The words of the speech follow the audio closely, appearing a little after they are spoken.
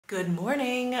Good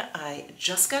morning. I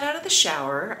just got out of the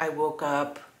shower. I woke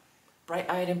up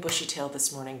bright-eyed and bushy-tailed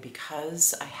this morning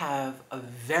because I have a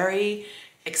very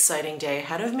exciting day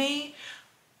ahead of me,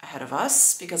 ahead of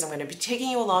us, because I'm going to be taking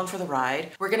you along for the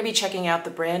ride. We're going to be checking out the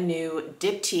brand new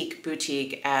Diptyque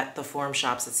Boutique at the Forum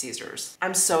Shops at Caesars.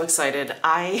 I'm so excited.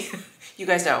 You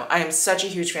guys know, I am such a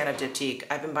huge fan of Diptyque.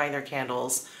 I've been buying their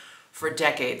candles for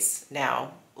decades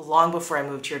now, long before I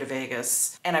moved here to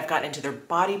Vegas, and I've gotten into their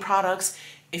body products.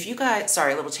 If you guys,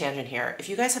 sorry, a little tangent here. If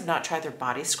you guys have not tried their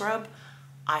body scrub,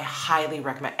 I highly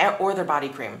recommend, or their body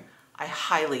cream. I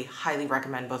highly, highly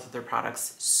recommend both of their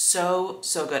products. So,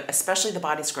 so good, especially the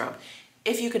body scrub.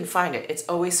 If you can find it, it's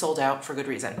always sold out for good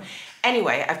reason.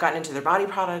 Anyway, I've gotten into their body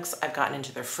products. I've gotten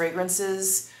into their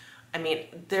fragrances. I mean,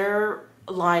 their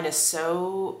line is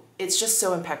it's just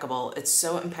so impeccable. It's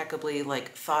so impeccably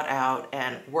like thought out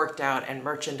and worked out and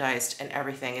merchandised and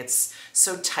everything. It's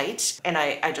so tight and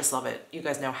I just love it. You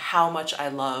guys know how much I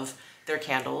love their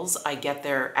candles. I get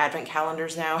their advent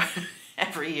calendars now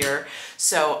every year.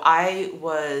 So I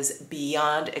was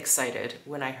beyond excited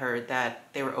when I heard that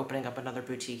they were opening up another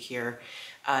boutique here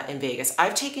in Vegas.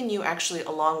 I've taken you actually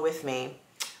along with me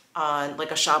on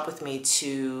like a shop with me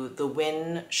to the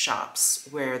Wynn shops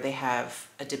where they have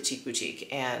a Diptyque boutique.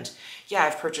 And yeah,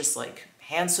 I've purchased like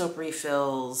hand soap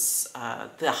refills,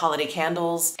 the holiday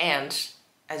candles, and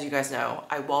as you guys know,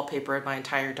 I wallpapered my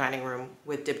entire dining room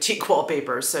with Diptyque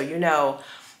wallpaper. So you know,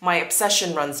 my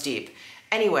obsession runs deep.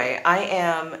 Anyway, I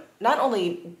am not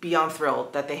only beyond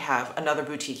thrilled that they have another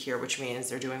boutique here, which means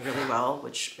they're doing really well,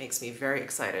 which makes me very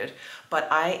excited, but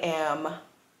I am,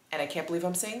 and I can't believe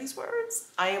I'm saying these words,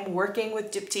 I am working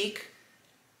with Diptyque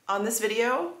on this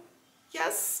video.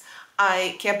 Yes,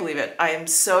 I can't believe it. I am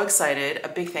so excited. A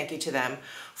big thank you to them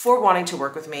for wanting to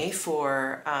work with me,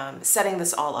 for setting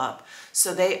this all up.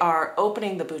 So they are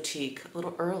opening the boutique a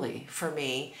little early for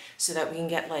me so that we can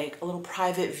get like a little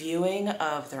private viewing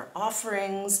of their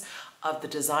offerings, of the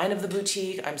design of the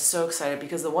boutique. I'm so excited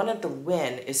because the one at the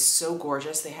Wynn is so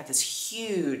gorgeous. They have this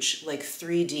huge like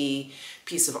 3D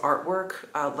piece of artwork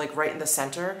like right in the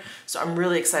center. So I'm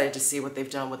really excited to see what they've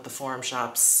done with the Forum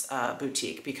Shops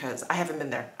boutique because I haven't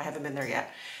been there. I haven't been there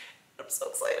yet. I'm so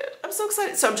excited. I'm so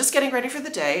excited. So I'm just getting ready for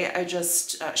the day. I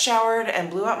just showered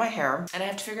and blew out my hair and I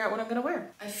have to figure out what I'm gonna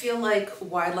wear. I feel like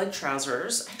wide leg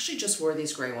trousers. I actually just wore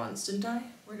these gray ones, didn't I?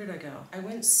 Where did I go? I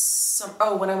went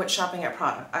when I went shopping at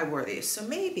Prada, I wore these. So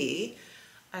maybe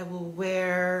I will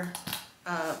wear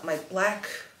my black,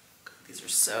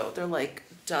 these are they're like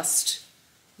dust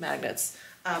magnets.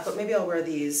 But maybe I'll wear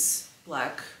these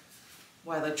black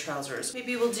wide leg trousers.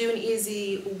 Maybe we'll do an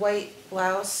easy white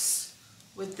blouse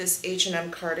with this H&M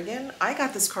cardigan. I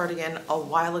got this cardigan a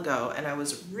while ago and I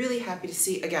was really happy to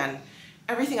see, again,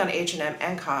 everything on H&M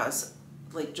and COS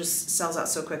like just sells out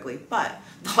so quickly. But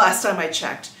the last time I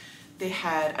checked, they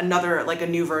had another, like a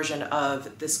new version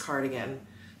of this cardigan.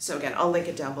 So again, I'll link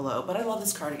it down below, but I love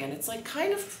this cardigan. It's like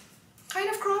kind of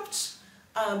cropped,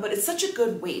 but it's such a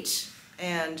good weight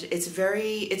and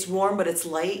it's warm, but it's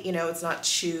light, you know, it's not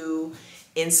too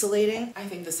insulating. I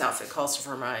think this outfit calls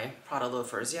for my Prada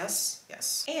loafers, yes?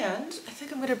 Yes. And I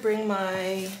think I'm gonna bring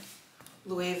my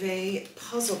Loewe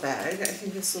puzzle bag. I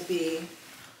think this will be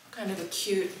kind of a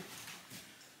cute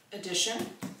addition.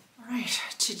 All right,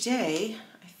 today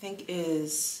I think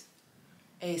is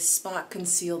a spot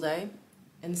conceal day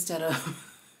instead of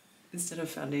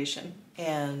foundation.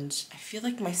 And I feel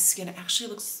like my skin actually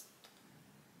looks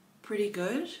pretty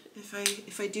good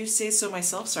if I do say so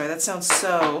myself. Sorry, that sounds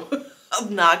so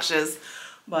obnoxious,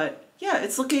 but yeah,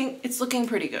 it's looking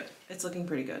pretty good. It's looking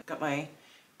pretty good. Got my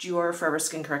Dior Forever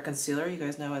Skin Correct Concealer. You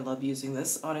guys know I love using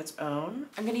this on its own.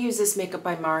 I'm gonna use this Makeup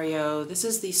by Mario. This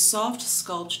is the Soft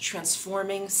Sculpt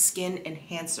Transforming Skin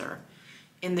Enhancer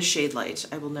in the shade Light.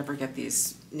 I will never get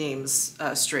these names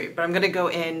straight, but I'm gonna go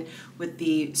in with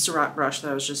the Surratt brush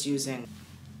that I was just using.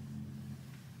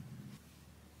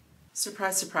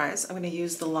 Surprise, surprise, I'm gonna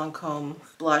use the Lancome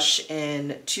blush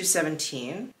in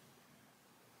 217.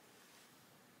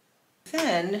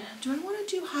 Then, do I want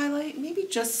to do highlight? Maybe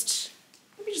just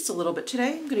a little bit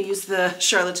today. I'm going to use the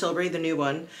Charlotte Tilbury, the new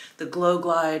one, the Glow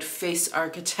Glide Face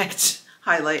Architect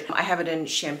highlight. I have it in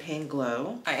Champagne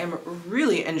Glow. I am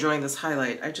really enjoying this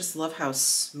highlight. I just love how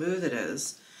smooth it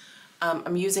is.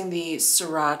 I'm using the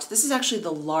Surratt. This is actually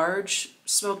the large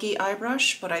smoky eye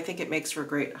brush, but I think it makes for a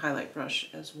great highlight brush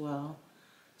as well,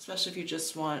 especially if you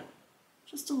just want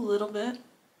just a little bit.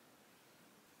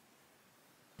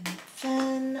 And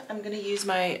then I'm going to use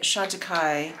my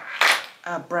Chantecaille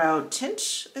brow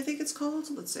tint, I think it's called.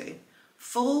 Let's see.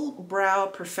 Full Brow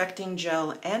Perfecting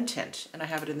Gel and Tint, and I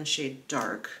have it in the shade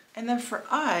Dark. And then for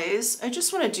eyes, I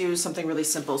just want to do something really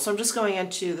simple. So I'm just going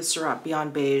into the Surratt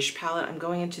Beyond Beige palette. I'm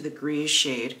going into the Grise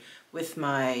shade with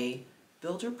my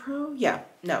Blender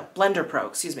Pro,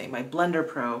 excuse me, my Blender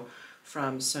Pro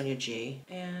from Sonia G.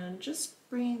 And just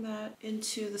bringing that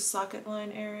into the socket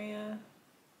line area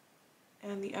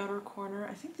and the outer corner.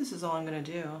 I think this is all I'm going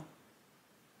to do.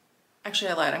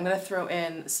 Actually, I lied. I'm going to throw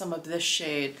in some of this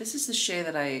shade. This is the shade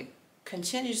that I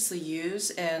continuously use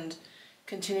and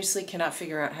continuously cannot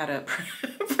figure out how to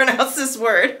pronounce this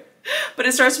word. But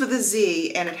it starts with a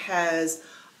Z and it has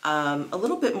a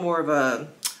little bit more of a,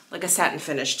 like a satin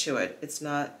finish to it. It's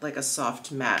not like a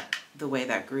soft matte the way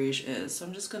that Grise is. So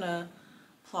I'm just going to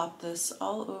plop this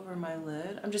all over my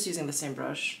lid. I'm just using the same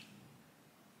brush.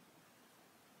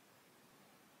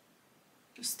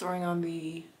 Just throwing on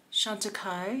the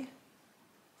Chantecaille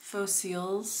Faux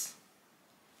Cils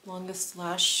Longest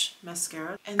Lash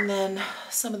Mascara, and then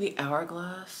some of the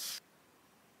Hourglass.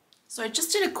 So I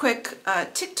just did a quick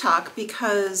TikTok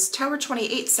because Tower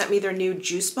 28 sent me their new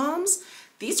juice bombs.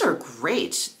 These are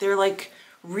great. They're like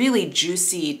really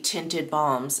juicy tinted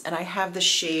balms, and I have the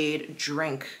shade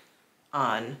Drink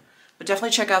on. But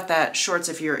definitely check out that shorts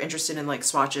if you're interested in like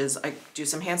swatches. I do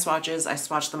some hand swatches. I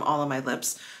swatch them all on my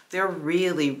lips. They're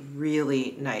really,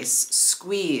 really nice.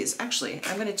 Squeeze. Actually,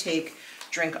 I'm gonna take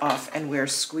Drink off and wear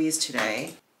Squeeze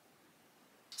today.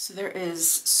 So there is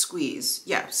Squeeze.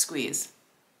 Yeah, Squeeze.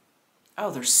 Oh,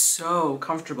 they're so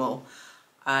comfortable.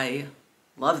 I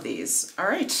love these. All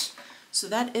right, so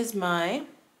that is my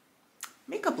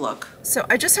makeup look. So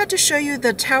I just had to show you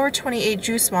the Tower 28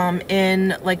 Juice Bomb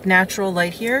in like natural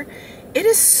light here. It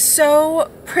is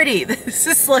so pretty. This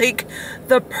is like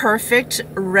the perfect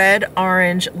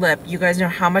red-orange lip. You guys know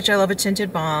how much I love a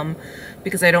tinted balm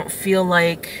because I don't feel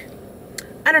like,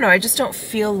 I don't know, I just don't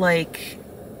feel like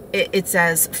it's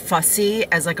as fussy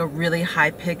as like a really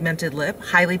highly pigmented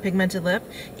lip,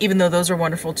 even though those are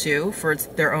wonderful too for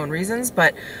their own reasons.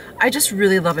 But I just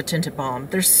really love a tinted balm.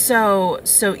 They're so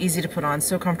easy to put on,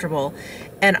 so comfortable.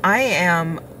 And I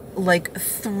am like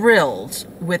thrilled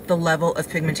with the level of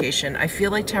pigmentation. I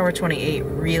feel like Tower 28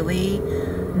 really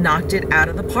knocked it out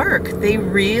of the park. They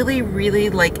really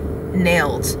like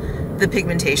nailed the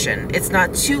pigmentation. It's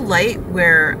not too light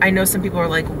where I know some people are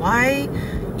like, why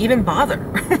even bother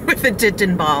with a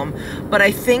tinted balm? But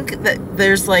I think that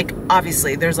there's like,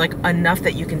 obviously there's like enough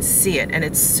that you can see it, and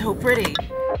it's so pretty.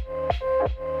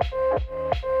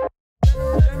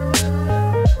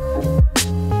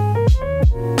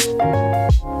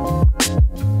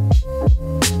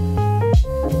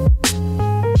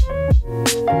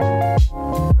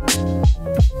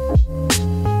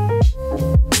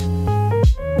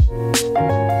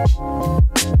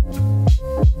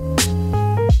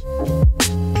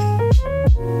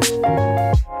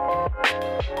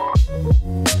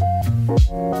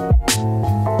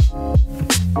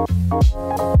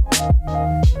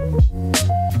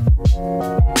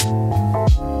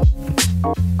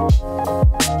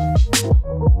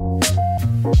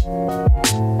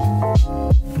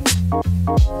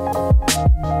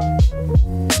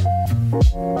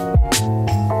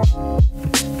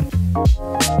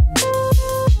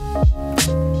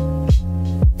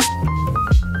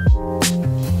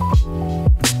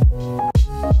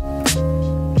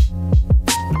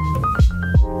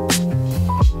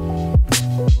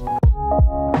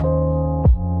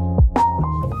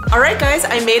 Alright guys,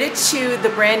 I made it to the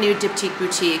brand new Diptyque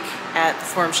Boutique at the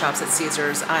Forum Shops at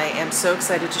Caesars. I am so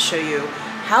excited to show you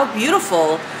how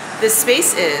beautiful this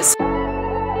space is. I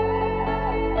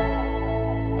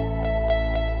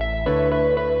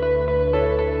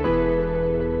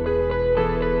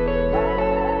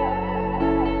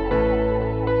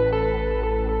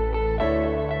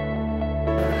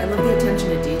love the attention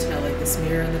to detail, like this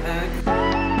mirror in the back.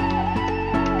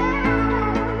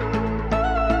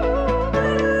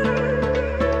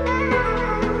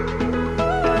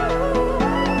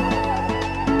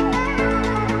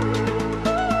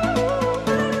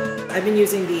 I've been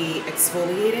using the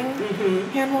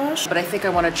exfoliating hand wash, but I think I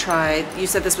want to try, you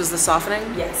said this was the softening?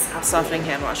 Yes, absolutely. Softening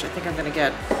hand wash. I think I'm going to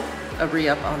get a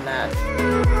re-up on that.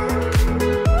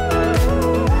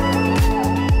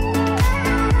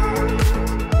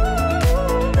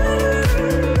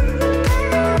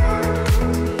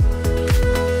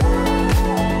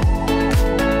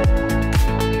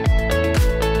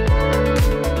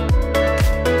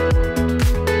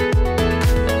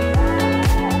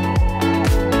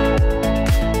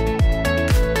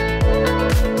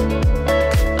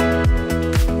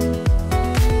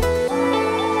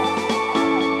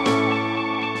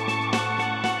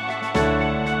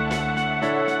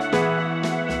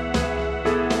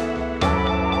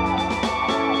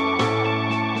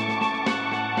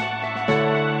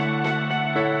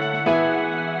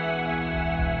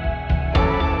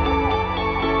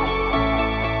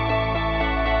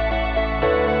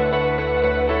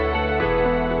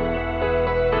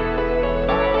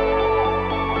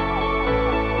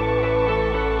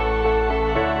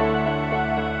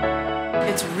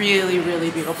 It's really, really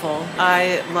beautiful.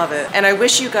 I love it. And I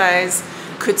wish you guys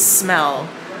could smell,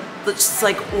 just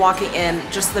like walking in,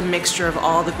 just the mixture of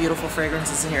all the beautiful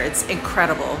fragrances in here. It's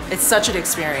incredible. It's such an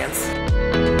experience.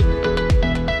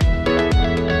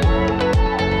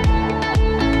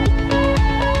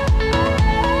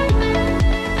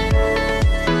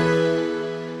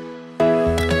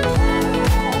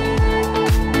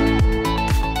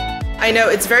 I know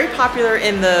it's very popular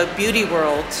in the beauty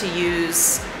world to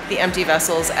use the empty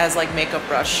vessels as like makeup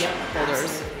brush holders.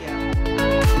 Absolutely.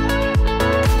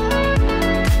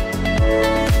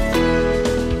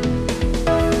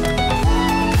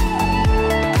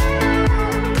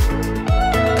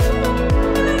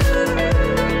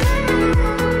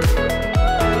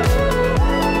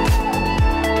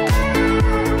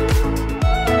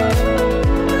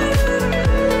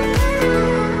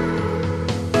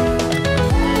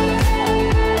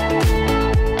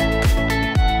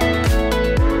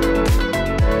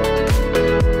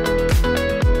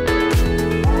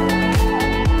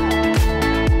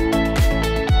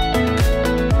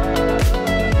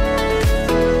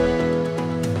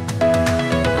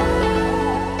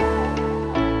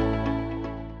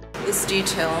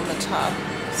 Detail on the top,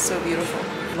 so beautiful.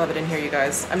 Love it in here, you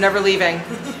guys. I'm never leaving.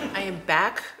 I am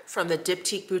back from the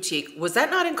Diptyque Boutique. Was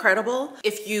that not incredible?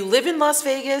 If you live in Las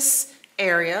Vegas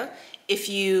area, if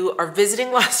you are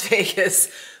visiting Las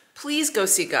Vegas, please go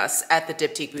see Gus at the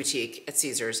Diptyque Boutique at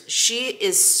Caesars. She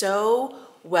is so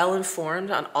well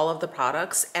informed on all of the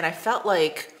products, and I felt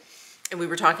like, and we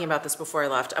were talking about this before I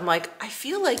left, I'm like, I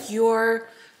feel like you're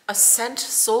a scent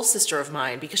soul sister of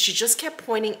mine, because she just kept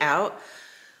pointing out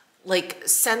like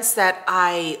scents that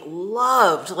I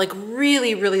loved, like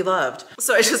really, really loved.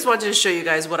 So I just wanted to show you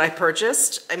guys what I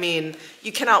purchased. I mean,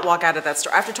 you cannot walk out of that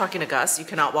store. After talking to Gus, you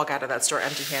cannot walk out of that store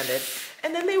empty-handed.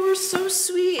 And then they were so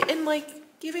sweet and like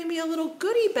giving me a little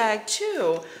goodie bag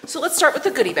too. So let's start with the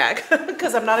goodie bag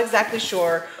because I'm not exactly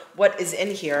sure what is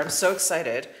in here. I'm so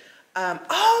excited.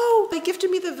 Oh, they gifted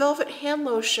me the velvet hand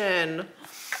lotion.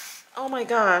 Oh my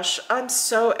gosh, I'm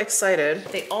so excited.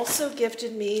 They also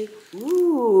gifted me,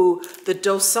 ooh, the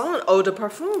Dosan Eau de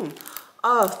Parfum.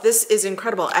 Oh, this is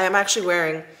incredible. I'm actually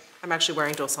wearing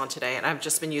Dosan today, and I've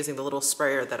just been using the little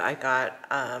sprayer that I got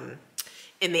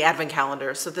in the advent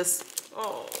calendar. So this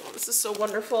is so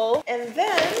wonderful. And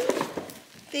then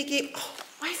they gave, oh,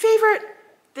 my favorite.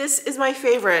 This is my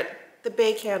favorite, the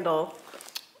Bay Candle.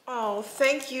 Oh,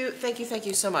 thank you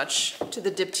so much to the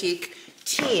Diptyque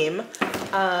team.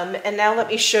 And now let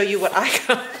me show you what I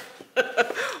got,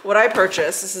 what I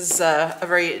purchased. This is a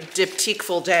very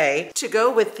Diptyque-ful day. To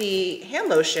go with the hand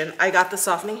lotion, I got the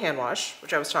softening hand wash,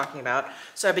 which I was talking about.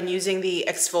 So I've been using the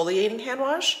exfoliating hand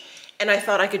wash, and I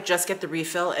thought I could just get the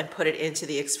refill and put it into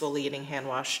the exfoliating hand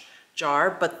wash jar,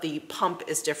 but the pump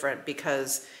is different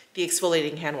because the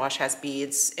exfoliating hand wash has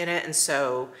beads in it, and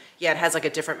so, yeah, it has like a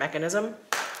different mechanism.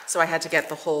 So I had to get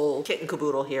the whole kit and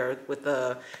caboodle here with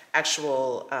the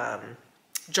actual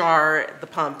jar, the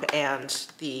pump, and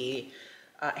the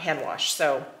hand wash.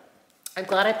 So I'm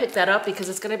glad I picked that up because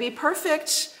it's gonna be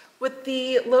perfect with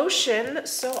the lotion.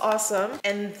 So awesome.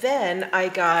 And then I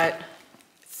got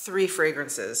 3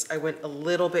 fragrances. I went a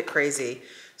little bit crazy.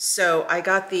 So I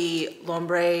got the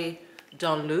L'Ombre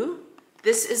dans l'eau.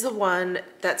 This is the one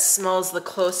that smells the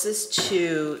closest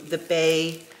to the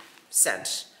Bay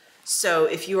scent. So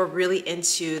if you are really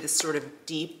into this sort of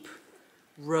deep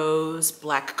rose,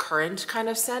 black currant kind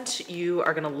of scent, you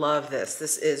are gonna love this.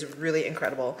 This is really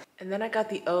incredible. And then I got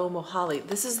the Eau Mohali.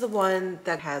 This is the one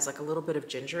that has like a little bit of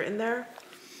ginger in there.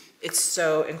 It's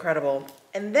so incredible.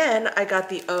 And then I got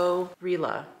the Eau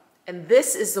Rila. And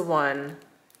this is the one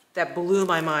that blew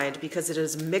my mind because it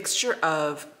is a mixture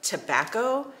of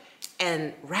tobacco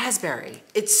and raspberry.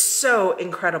 It's so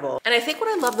incredible. And I think what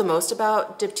I love the most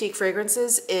about Diptyque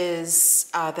fragrances is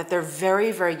that they're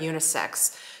very, very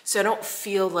unisex. So I don't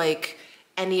feel like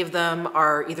any of them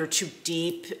are either too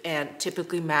deep and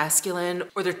typically masculine,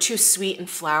 or they're too sweet and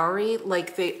flowery.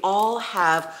 Like they all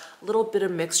have a little bit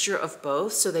of mixture of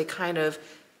both, so they kind of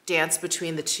dance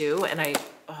between the two, and I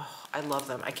love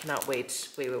them. I cannot wait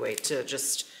to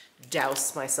just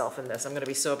douse myself in this. I'm gonna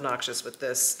be so obnoxious with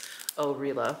this Eau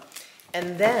Rila.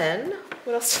 And then,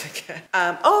 what else did I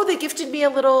get? Oh, they gifted me a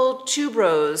little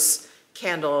tuberose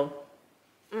candle.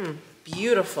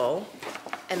 Beautiful.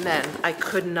 And then I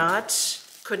could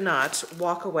not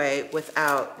walk away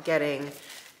without getting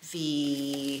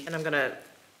the, and I'm gonna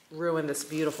ruin this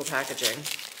beautiful packaging.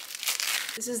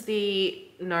 This is the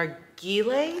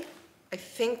Narguilé.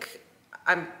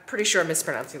 I'm pretty sure I'm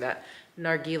mispronouncing that.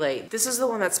 Narguilé. This is the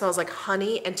one that smells like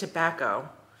honey and tobacco.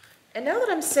 And now that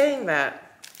I'm saying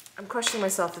that, I'm questioning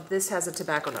myself that this has a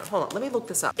tobacco note. Hold on, let me look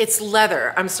this up. It's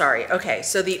leather, I'm sorry. Okay,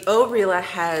 so the Eau Rila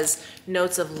has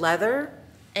notes of leather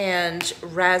and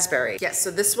raspberry. Yes,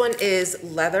 so this one is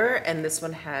leather and this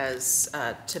one has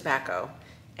tobacco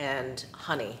and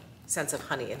honey, sense of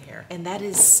honey in here. And that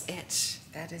is it.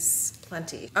 That is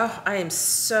plenty. Oh, I am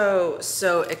so,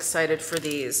 so excited for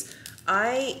these.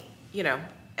 I,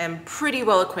 am pretty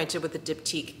well acquainted with the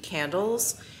Diptyque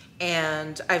candles,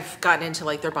 and I've gotten into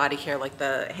like their body care, like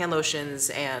the hand lotions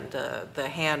and the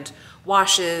hand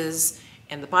washes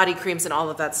and the body creams and all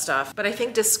of that stuff. But I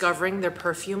think discovering their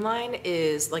perfume line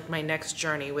is like my next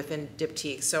journey within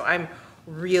Diptyque. So I'm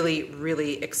really,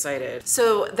 really excited.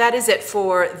 So that is it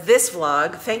for this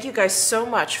vlog. Thank you guys so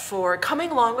much for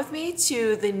coming along with me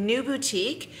to the new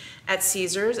boutique at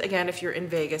Caesars. Again, if you're in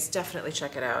Vegas, definitely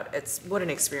check it out. What an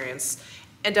experience.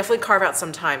 And definitely carve out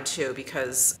some time too,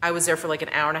 because I was there for like an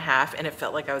hour and a half and it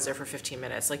felt like I was there for 15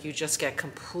 minutes. Like you just get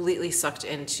completely sucked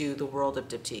into the world of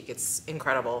Diptyque. It's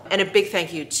incredible. And a big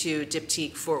thank you to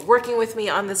Diptyque for working with me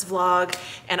on this vlog,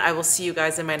 and I will see you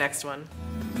guys in my next one.